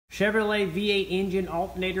Chevrolet V8 engine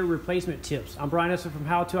alternator replacement tips. I'm Brian from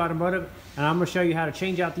How to Automotive, and I'm going to show you how to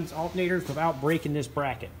change out these alternators without breaking this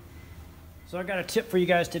bracket. So I got a tip for you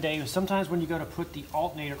guys today. Sometimes when you go to put the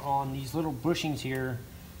alternator on, these little bushings here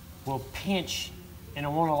will pinch and it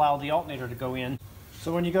won't allow the alternator to go in.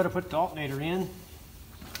 So when you go to put the alternator in,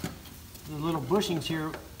 the little bushings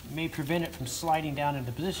here may prevent it from sliding down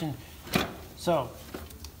into position. So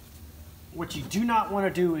what you do not want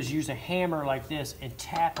to do is use a hammer like this and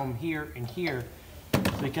tap them here and here,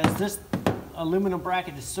 because this aluminum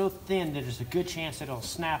bracket is so thin that there's a good chance that it'll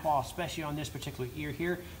snap off, especially on this particular ear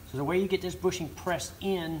here. So the way you get this bushing pressed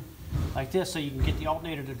in like this so you can get the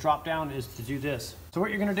alternator to drop down is to do this. So what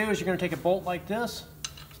you're going to do is you're going to take a bolt like this.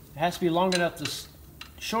 It has to be long enough to,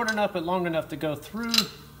 short enough but long enough to go through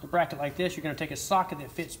the bracket like this. You're going to take a socket that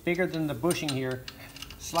fits bigger than the bushing here,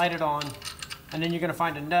 slide it on, and then you're going to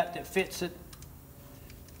find a nut that fits it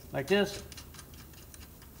like this.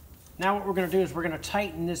 Now what we're going to do is we're going to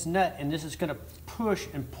tighten this nut, and this is going to push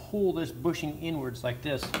and pull this bushing inwards like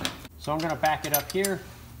this. So I'm going to back it up here,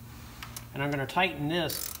 and I'm going to tighten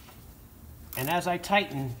this, and as I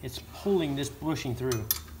tighten, it's pulling this bushing through.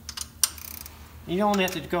 You only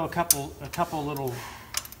have to go a couple little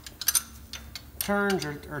turns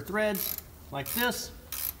or threads like this,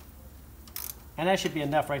 and that should be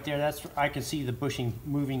enough right there. That's, I can see the bushing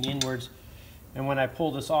moving inwards, and when I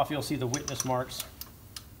pull this off, you'll see the witness marks.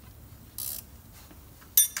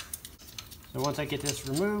 So once I get this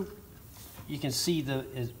removed, you can see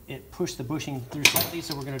it pushed the bushing through slightly.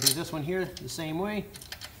 So we're going to do this one here the same way.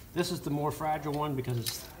 This is the more fragile one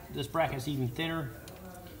because this bracket is even thinner.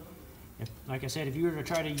 Like I said, if you were to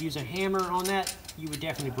try to use a hammer on that, you would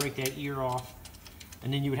definitely break that ear off.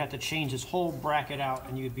 And then you would have to change this whole bracket out,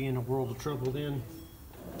 and you would be in a world of trouble then.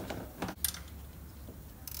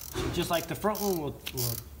 So just like the front one, we'll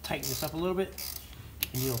tighten this up a little bit,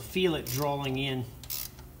 and you'll feel it drawing in.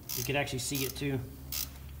 You can actually see it too.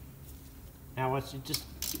 Now it's just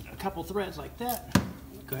a couple threads like that.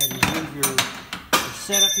 Go ahead and remove your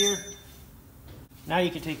setup here. Now you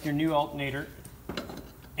can take your new alternator,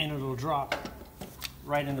 and it'll drop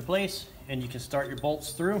right into place, and you can start your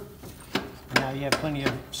bolts through. Now you have plenty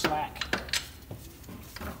of slack.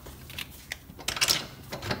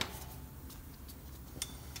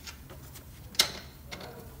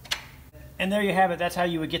 And there you have it. That's how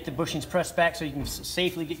you would get the bushings pressed back so you can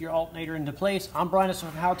safely get your alternator into place. I'm Brian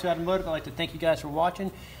from How to Automotive. I'd like to thank you guys for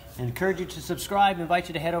watching and encourage you to subscribe. I invite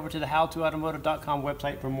you to head over to the howtoautomotive.com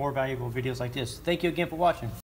website for more valuable videos like this. Thank you again for watching.